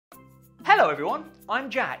Hello everyone, I'm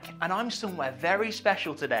Jack and I'm somewhere very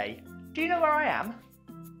special today. Do you know where I am?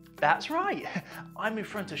 That's right, I'm in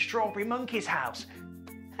front of Strawberry Monkey's house.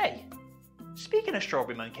 Hey, speaking of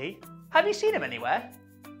Strawberry Monkey, have you seen him anywhere?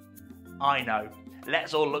 I know,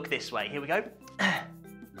 let's all look this way, here we go.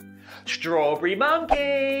 Strawberry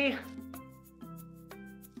Monkey!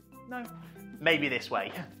 No, maybe this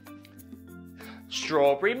way.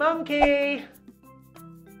 Strawberry Monkey!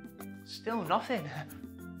 Still nothing.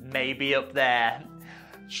 Maybe up there.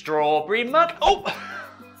 Strawberry Monkey.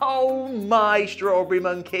 Oh my Strawberry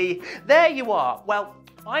Monkey. There you are. Well,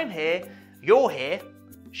 I'm here. You're here.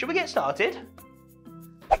 Shall we get started?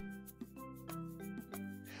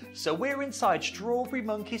 So we're inside Strawberry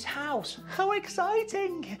Monkey's house. How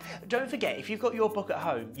exciting. Don't forget, if you've got your book at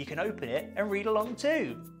home, you can open it and read along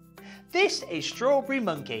too. This is Strawberry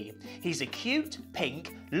Monkey. He's a cute,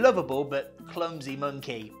 pink, lovable but clumsy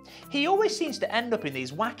monkey. He always seems to end up in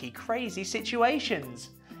these wacky, crazy situations.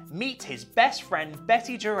 Meet his best friend,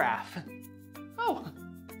 Betty Giraffe. Oh,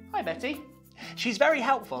 hi Betty. She's very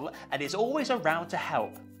helpful and is always around to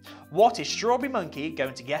help. What is Strawberry Monkey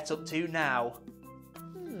going to get up to now?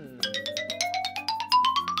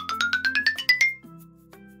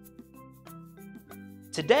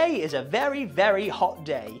 Today is a very, very hot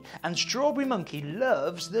day and Strawberry Monkey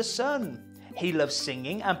loves the sun. He loves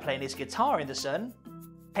singing and playing his guitar in the sun.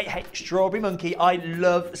 Hey, Strawberry Monkey, I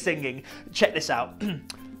love singing. Check this out. Yeah,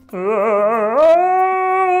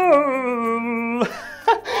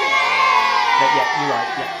 you're right.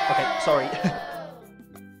 Yeah, okay, sorry.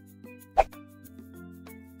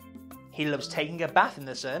 He loves taking a bath in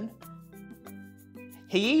the sun.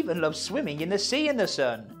 He even loves swimming in the sea in the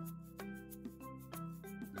sun.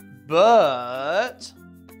 But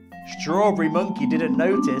Strawberry Monkey didn't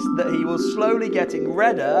notice that he was slowly getting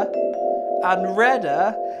redder and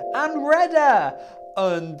redder and redder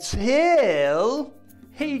until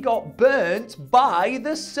he got burnt by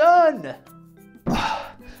the sun.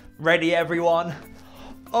 Ready everyone?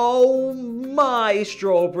 Oh my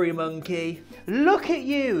Strawberry Monkey, look at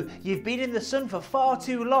you. You've been in the sun for far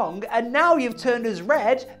too long and now you've turned as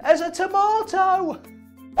red as a tomato.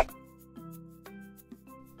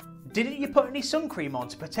 Didn't you put any sun cream on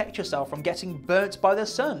to protect yourself from getting burnt by the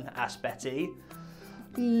sun? Asked Betty.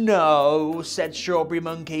 No, said Strawberry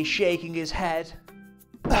Monkey, shaking his head.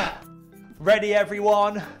 Ready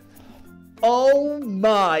everyone? Oh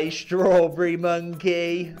my Strawberry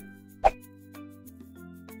Monkey.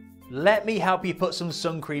 Let me help you put some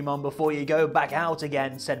sun cream on before you go back out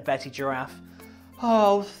again, said Betty Giraffe.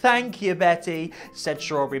 Oh, thank you, Betty, said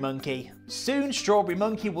Strawberry Monkey. Soon Strawberry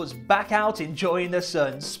Monkey was back out enjoying the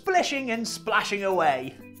sun, splishing and splashing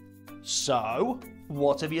away. So,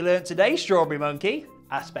 what have you learnt today, Strawberry Monkey?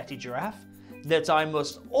 Asked Betty Giraffe. That I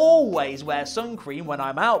must always wear sun cream when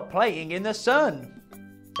I'm out playing in the sun.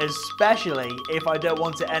 Especially if I don't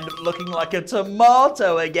want to end up looking like a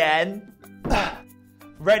tomato again.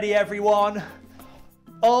 Ready everyone?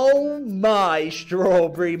 Oh my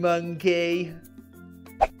Strawberry Monkey.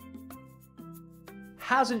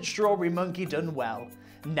 Hasn't Strawberry Monkey done well?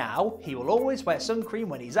 Now he will always wear sun cream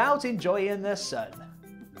when he's out enjoying the sun.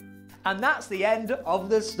 And that's the end of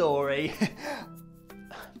the story.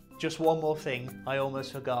 Just one more thing, I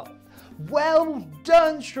almost forgot. Well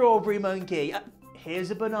done, Strawberry Monkey.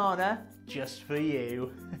 Here's a banana just for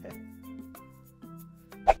you.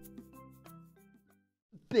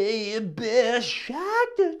 Baby shark,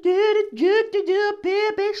 do do do do do,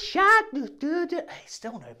 baby shark, do do do. It's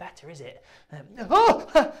still no better, is it? Hello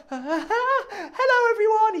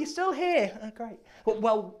everyone, are you still here? Great.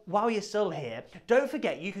 Well, while you're still here, don't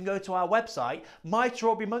forget you can go to our website,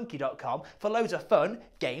 mystrawberrymonkey.com, for loads of fun,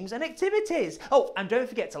 games and activities. Oh, and don't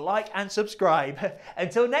forget to like and subscribe.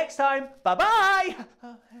 Until next time, bye-bye.